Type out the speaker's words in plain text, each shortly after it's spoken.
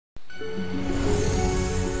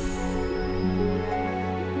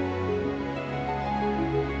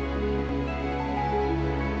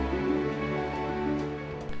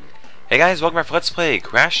Hey guys, welcome back for Let's Play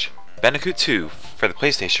Crash Bandicoot 2 for the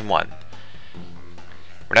PlayStation 1.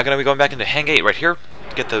 We're now going to be going back into Hang 8 right here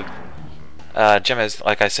to get the gem, as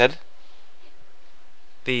like I said.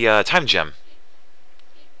 The time gem.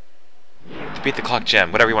 To beat the clock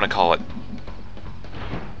gem, whatever you want to call it.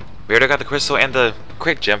 We already got the crystal and the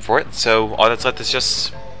crate gem for it, so all that's left is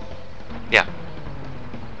just... yeah.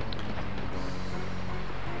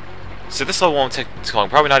 So this level won't take too long,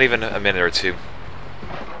 probably not even a minute or two.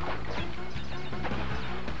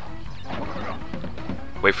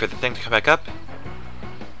 Wait for the thing to come back up.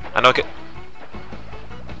 I know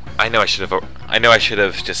I should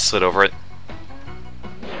have just slid over it.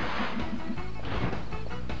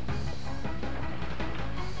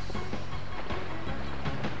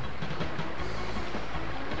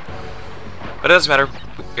 But it doesn't matter.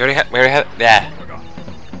 We already had. Yeah.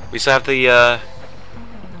 We still have the.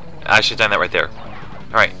 I should have done that right there.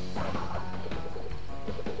 All right.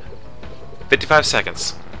 55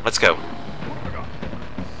 seconds. Let's go.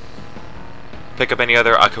 Pick up any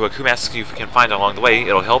other Aku masks you can find along the way,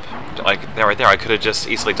 it'll help. Like that right there, I could have just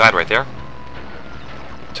easily died right there.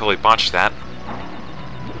 Totally botched that.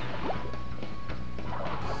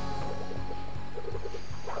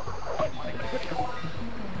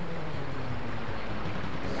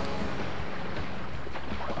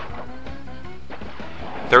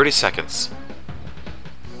 "30 seconds.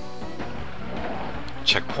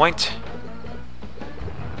 Checkpoint.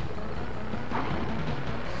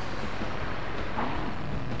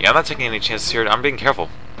 Yeah, I'm not taking any chances here. I'm being careful.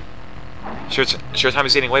 Sure, time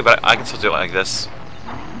is eating away, but I can still do it like this.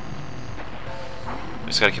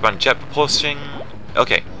 Just gotta keep on jet propulsing.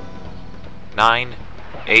 Okay. 9,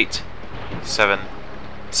 8, 7,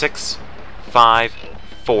 6, 5,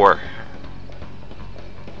 4.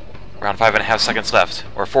 Around 5.5 seconds left.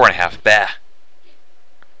 Or 4.5. Bah.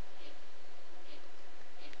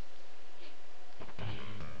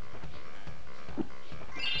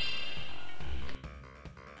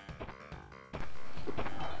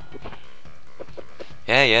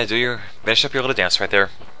 Yeah, finish up your little dance right there.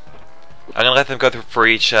 I'm gonna let them go through for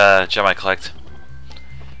each gem I collect.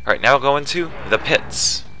 Alright, now we'll go into the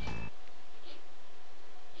pits.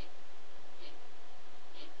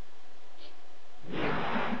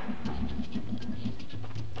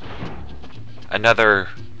 Another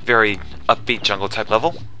very upbeat jungle type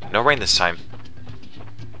level. No rain this time.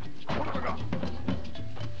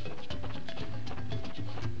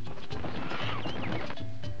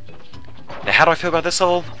 Now, how do I feel about this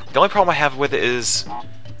level? The only problem I have with it is,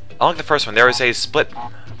 unlike the first one, there is a split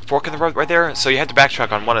fork in the road right there, so you have to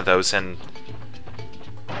backtrack on one of those, but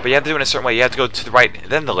you have to do it in a certain way. You have to go to the right,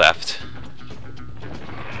 then the left.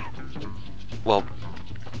 Well...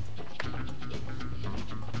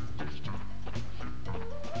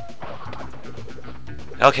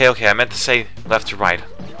 Okay, I meant to say left to right,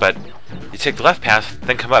 but you take the left path,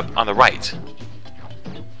 then come up on the right.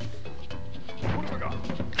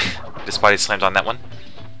 This body slammed on that one.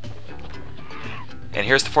 And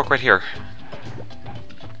here's the fork right here.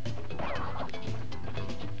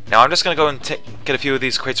 Now I'm just going to go and get a few of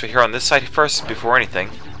these crates right here on this side first, before anything.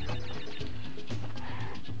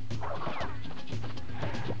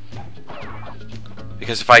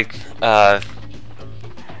 Because if I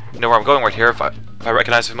know where I'm going right here, if I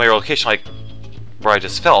recognize a familiar location like where I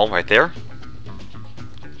just fell, right there,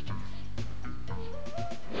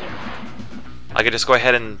 I could just go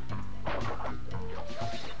ahead and,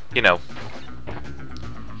 you know,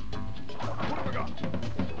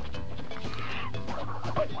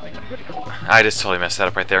 I just totally messed that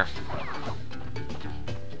up right there.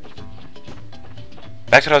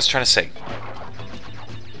 Back to what I was trying to say.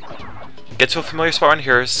 Get to a familiar spot around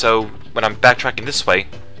here, so when I'm backtracking this way,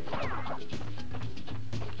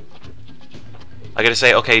 I gotta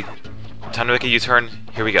say, okay, time to make a U-turn,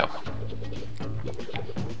 here we go.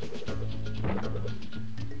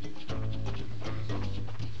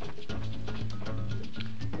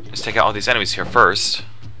 Let's take out all these enemies here first.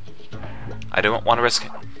 I don't want to risk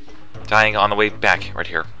dying on the way back right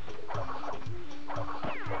here.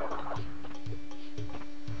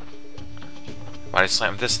 Body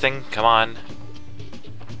slam this thing, come on.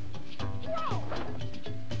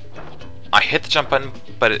 I hit the jump button,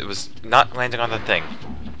 but it was not landing on the thing.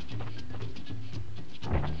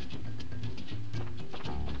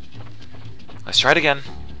 Let's try it again.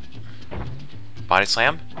 Body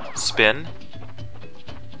slam, spin,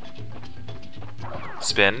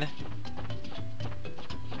 spin,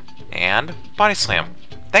 and body slam.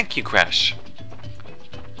 Thank you, Crash.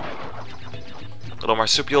 little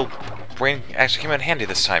marsupial brain actually came in handy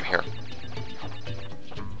this time here.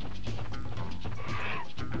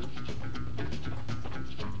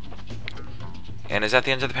 And is that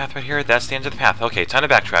the end of the path right here? That's the end of the path. Okay, time to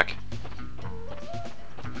backtrack.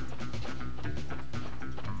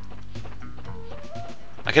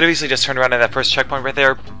 I could have easily just turned around at that first checkpoint right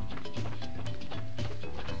there.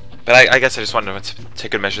 But I guess I just wanted to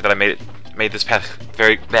take good measure that I made this path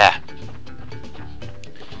very... Bah.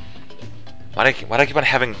 Why do I keep on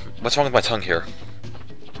having... What's wrong with my tongue here?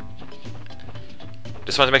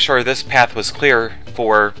 Just wanted to make sure this path was clear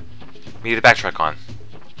for me to backtrack on.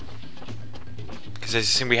 Because as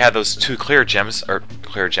you see, we had those two clear gems,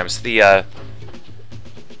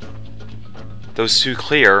 those two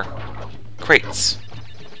clear crates.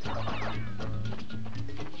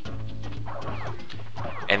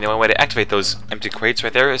 And the only way to activate those empty crates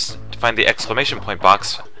right there is to find the exclamation point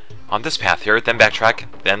box on this path here, then backtrack,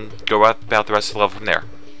 then go about the rest of the level from there.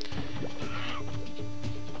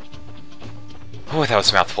 Oh, that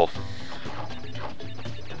was a mouthful.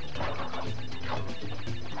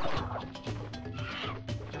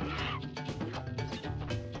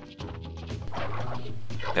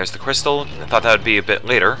 There's the crystal. I thought that would be a bit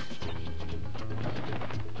later.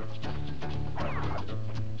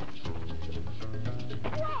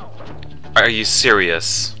 Are you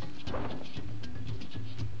serious?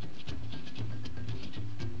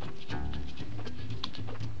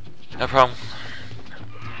 No problem.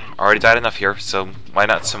 Already died enough here, so why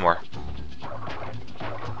not some more?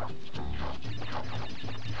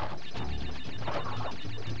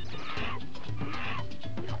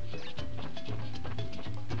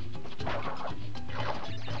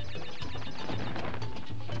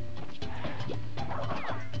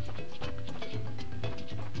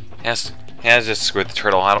 Yeah, just screw the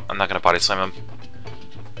turtle. I'm not gonna body slam him.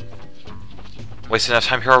 Wasted enough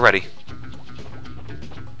time here already.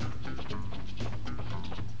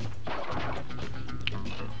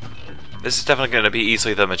 This is definitely going to be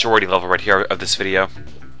easily the majority level right here of this video.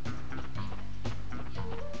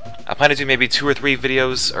 I plan to do maybe two or three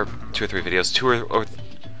levels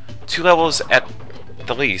at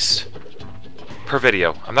the least per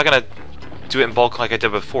video. I'm not going to do it in bulk like I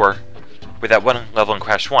did before with that one level in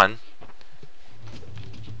Crash 1.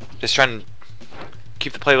 Just trying to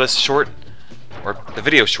keep the playlist short, or the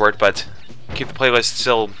video short, but keep the playlist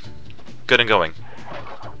still good and going.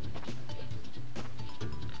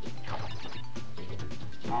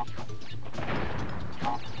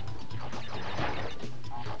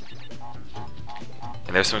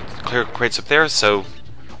 And there's some clear crates up there, so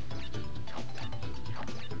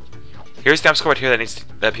here's the obstacle right here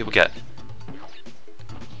that people get.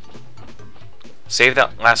 Save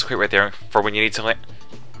that last crate right there for when you need to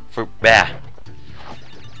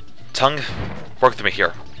tongue work with me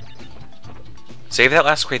here. Save that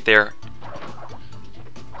last crate there,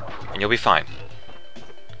 and you'll be fine.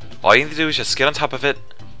 All you need to do is just get on top of it,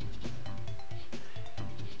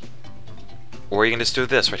 or you can just do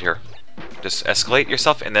this right here. Just escalate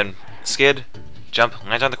yourself and then skid, jump,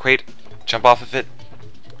 land on the crate, jump off of it,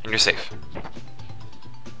 and you're safe.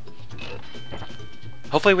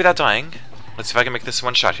 Hopefully without dying. Let's see if I can make this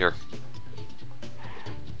one shot here.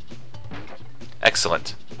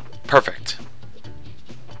 Excellent. Perfect.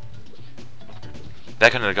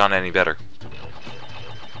 That couldn't have gone any better.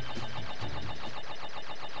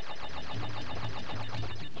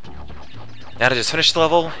 Now to just finish the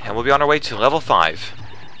level, and we'll be on our way to level 5.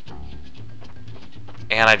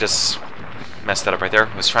 And I just messed that up right there.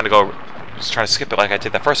 I was trying to skip it like I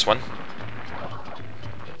did that first one.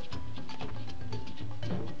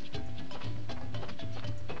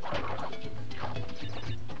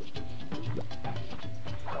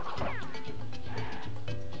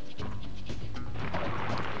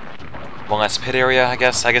 One last pit area, I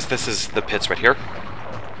guess. I guess this is the pits right here.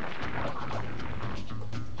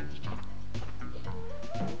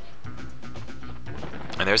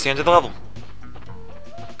 And there's the end of the level.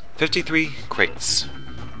 53 crates.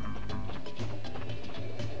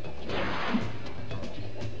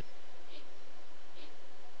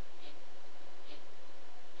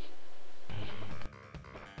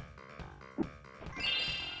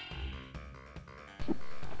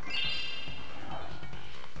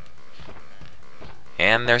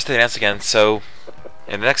 And there's the dance again, so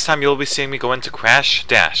and the next time you'll be seeing me go into Crash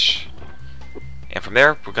Dash. And from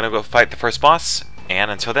there, we're gonna go fight the first boss,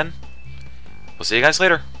 and until then, we'll see you guys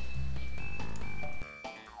later.